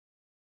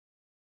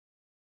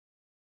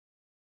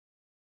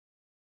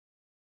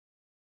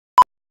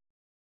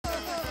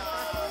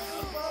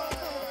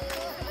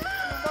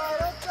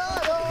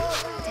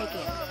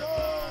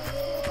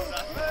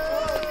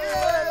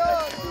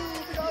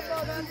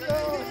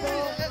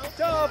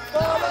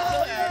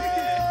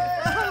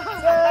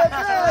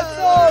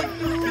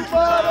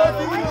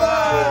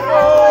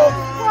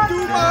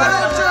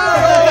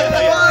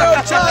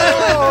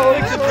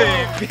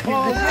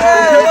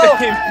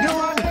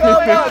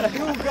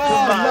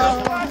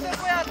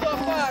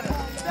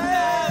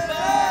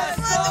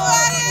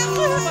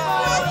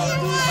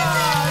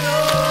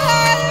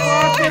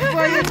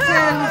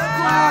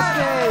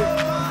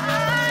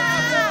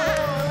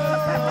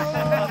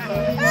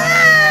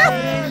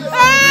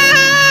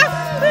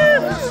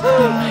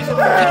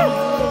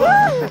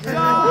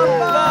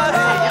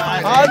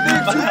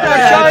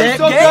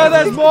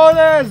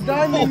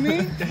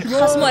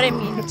Kas more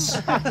minč.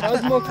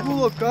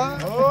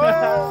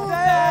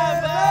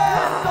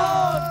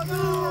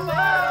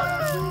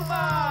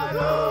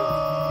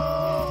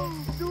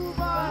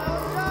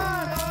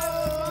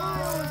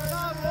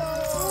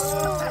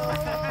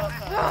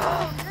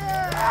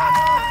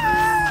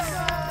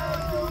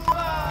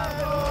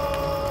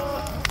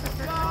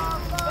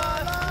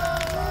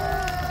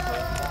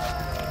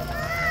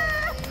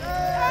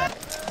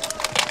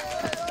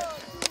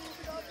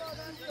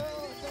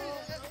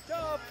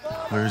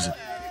 Where is it?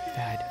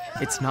 Dad,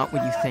 it's not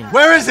what you think.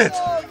 Where is it?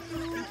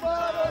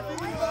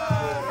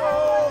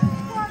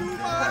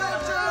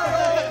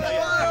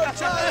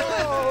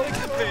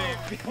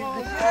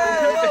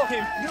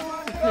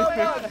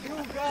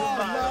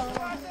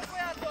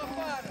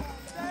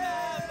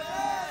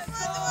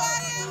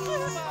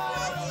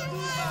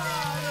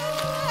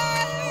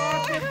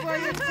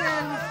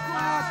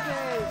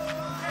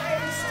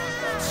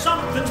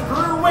 Something's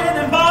brewing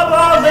and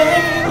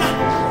bubbling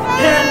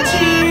and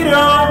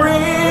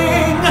teetering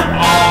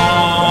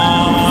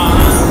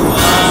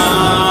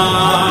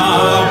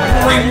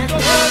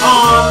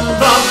on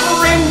the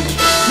brink.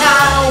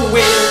 Now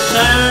we're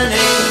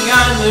turning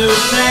a new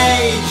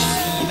page.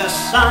 See the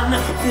sun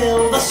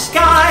fill the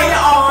sky.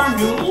 Our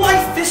new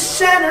life is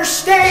center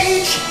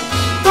stage.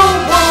 The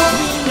world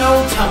we know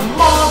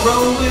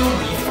tomorrow will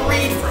be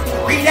freed from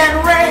greed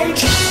and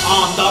rage.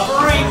 On the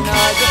brink.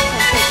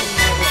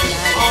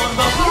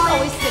 He's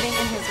always sitting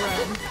in his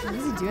room. What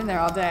is he doing there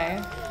all day?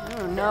 I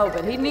don't know,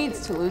 but he needs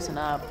to loosen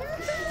up.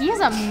 He is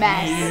a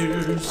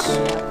mess.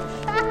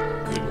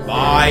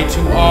 Goodbye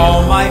to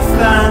all my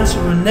fans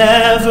who were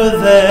never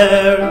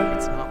there.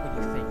 It's not what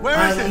you think.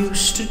 Where is I it?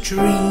 used to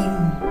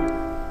dream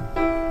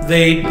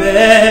they'd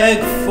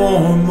beg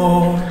for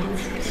more,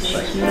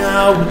 but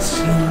now it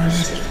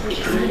seems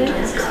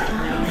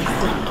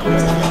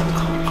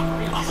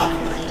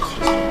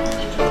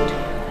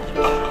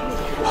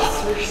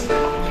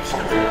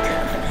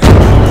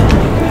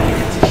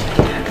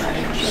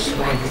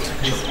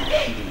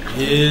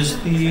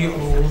is the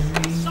only.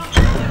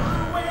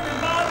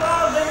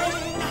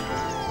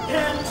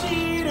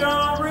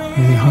 Are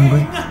you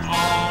hungry?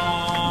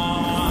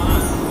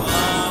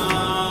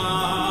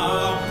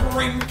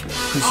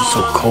 This is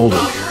so cold in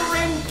here.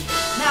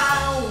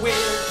 Now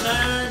we're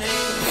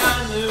turning a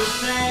new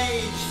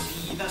page.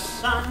 See the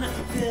sun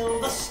fill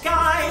the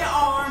sky.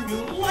 Our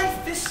new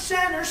life is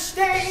center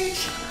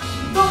stage.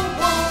 The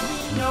world we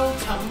know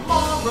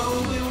tomorrow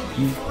will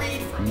be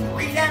freed from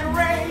greed and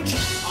rage.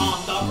 On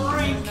the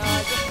brink.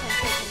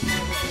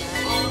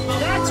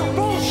 That's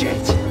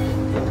bullshit!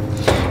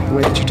 The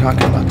way that you're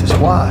talking about this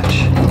watch,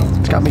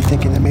 it's got me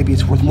thinking that maybe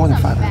it's worth more than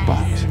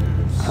 $500.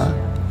 Huh?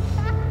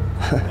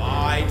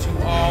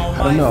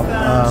 I don't know.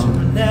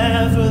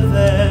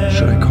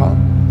 Should I call?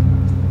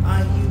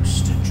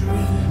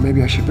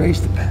 Maybe I should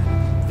raise the bet.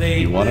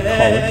 You want to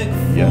call it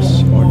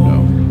yes or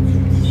no?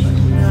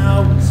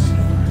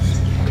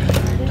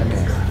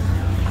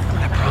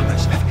 I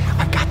promise.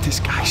 I've got this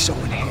guy so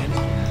in hand.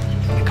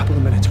 In a couple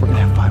of minutes, we're gonna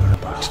have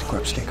 $500 to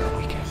grab steak on a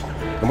weekend,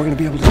 and we're gonna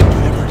be able to do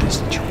whatever it is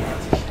that you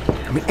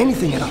want. I mean,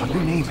 anything at all.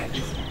 You name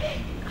it.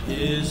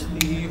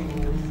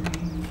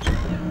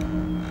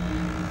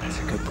 That's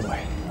a good boy.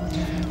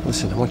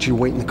 Listen, I want you to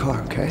wait in the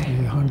car, okay?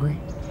 Are you hungry?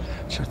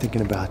 Start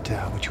thinking about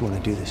what you want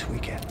to do this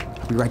weekend.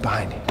 I'll be right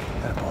behind you.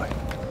 That boy.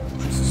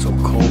 This is so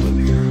cold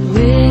in here.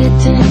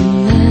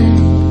 Waiting there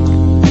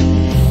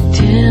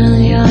till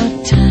your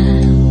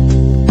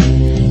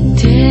time,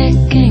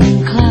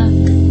 ticking clock.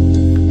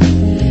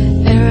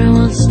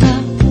 Everyone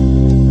stop,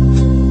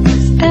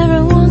 'cause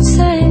everyone's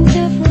saying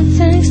different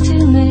things to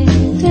me,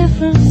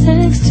 different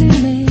things to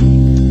me.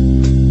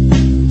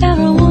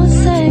 Everyone's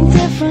saying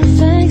different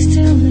things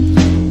to me,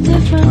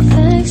 different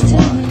things to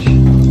me.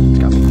 It's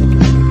got me thinking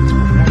maybe it's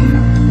worth more than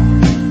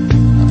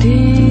 $500. Do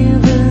you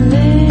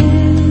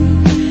believe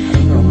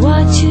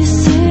what you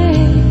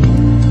see?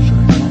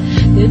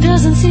 There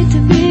doesn't seem to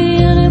be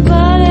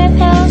anybody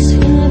else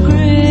who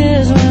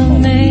agrees with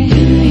me. Do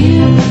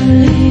you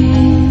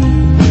believe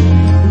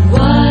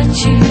what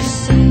you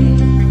see?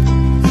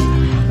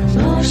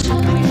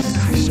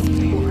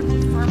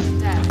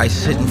 I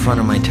sit in front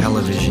of my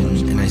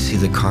television and I see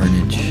the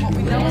carnage.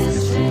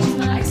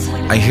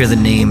 I hear the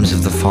names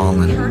of the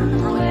fallen.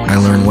 I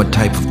learn what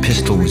type of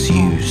pistol was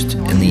used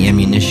and the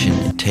ammunition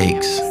it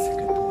takes.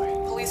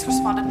 Police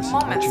responded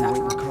moments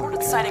after reported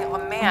with sighting of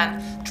a man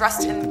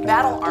dressed in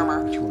battle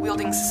armor,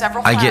 wielding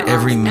several I get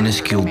every firearms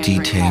minuscule entering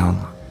the main detail,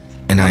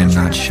 and I am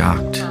not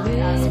shocked.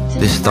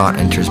 This thought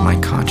enters my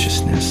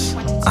consciousness.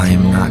 I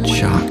am not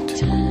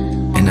shocked,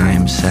 and I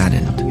am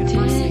saddened.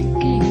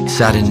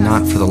 Saddened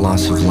not for the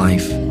loss of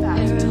life,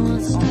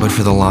 but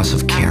for the loss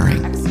of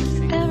caring.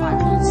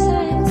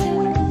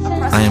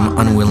 I am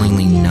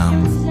unwillingly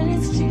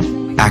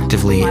numb,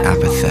 actively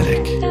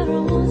apathetic.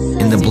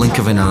 In the blink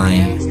of an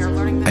eye,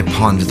 I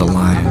ponder the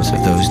lives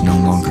of those no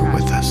longer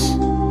with us.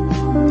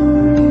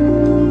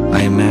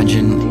 I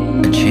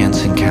imagine a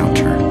chance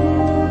encounter,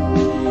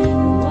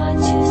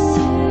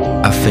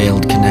 a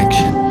failed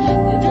connection,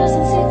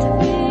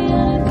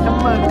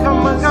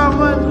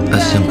 a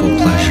simple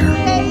pleasure.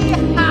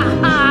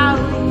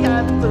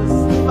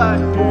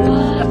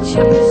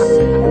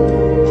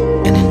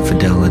 An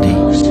infidelity,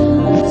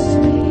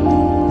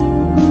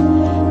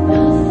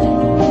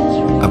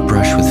 a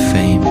brush with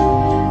fame,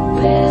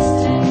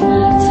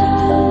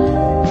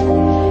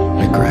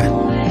 regret.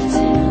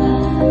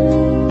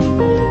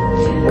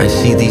 I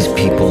see these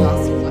people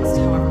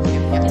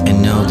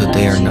and know that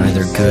they are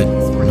neither good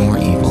nor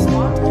evil,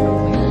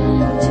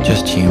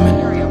 just human,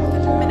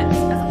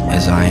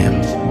 as I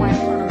am.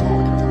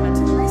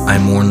 I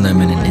mourn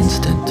them in an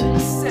instant.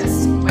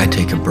 I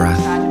take a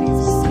breath.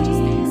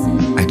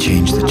 I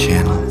change the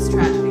channel.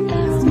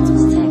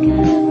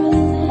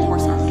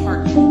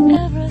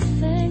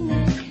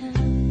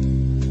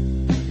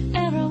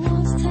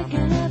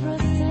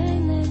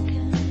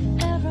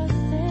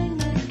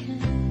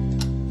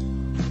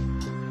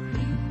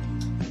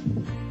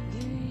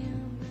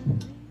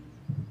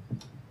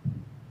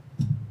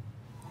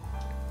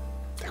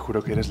 Te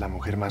juro que eres la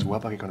mujer más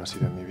guapa que he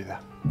conocido en mi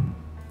vida.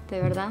 ¿De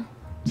verdad?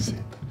 Sí,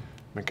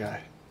 me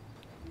cae.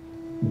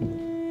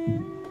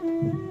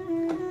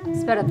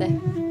 Espérate.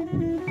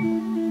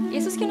 ¿Y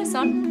esos quiénes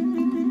son?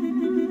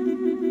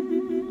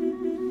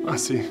 Ah,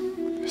 sí.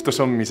 Estos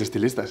son mis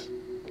estilistas.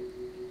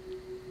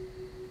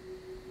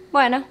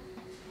 Bueno.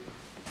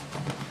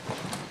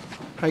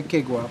 Ay,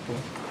 qué guapo.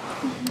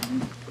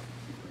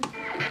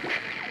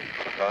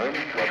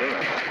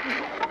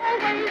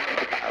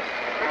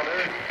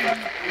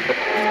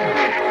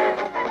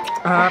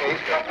 I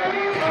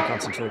can't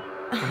concentrate.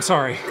 I'm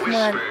sorry. Come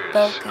on,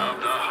 focus.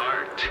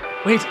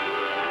 Wait.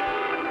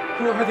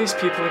 Who are these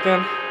people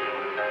again?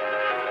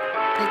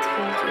 I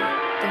told you,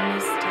 they're my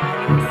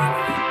stylists.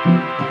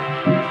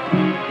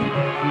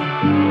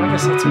 Well, I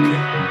guess that's okay.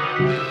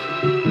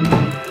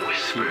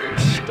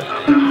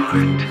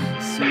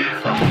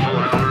 A full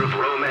hour of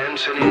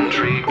romance and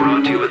intrigue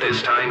brought to you at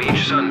this time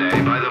each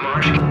Sunday by the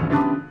March.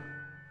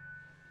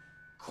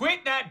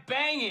 Quit that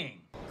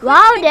banging!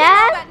 Wow,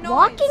 Dad!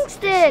 Walking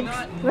sticks!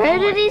 Where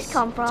did these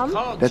come from?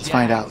 Let's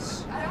find out.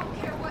 I don't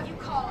care what you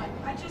call it.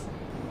 I just...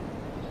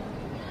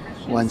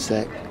 One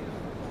sec.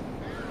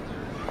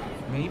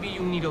 Maybe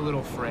you need a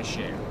little fresh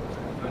air.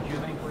 Don't you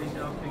think we're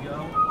off to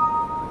go?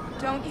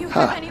 Don't you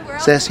have anywhere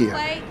else Says to here.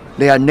 play?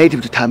 They are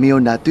native to Tamil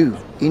Nadu,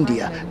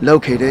 India,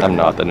 located... I'm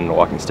not that into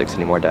walking sticks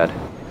anymore, Dad.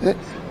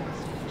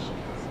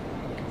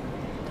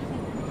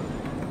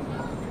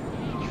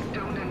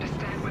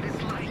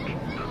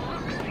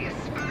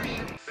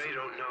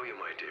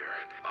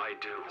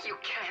 You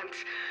can't.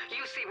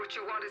 You see what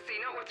you want to see,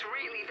 not what's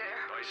really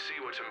there. I see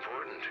what's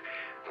important.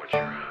 What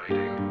you're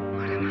hiding.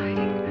 What I'm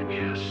hiding?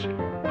 Yes.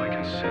 I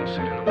can sense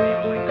it in the way you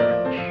linger.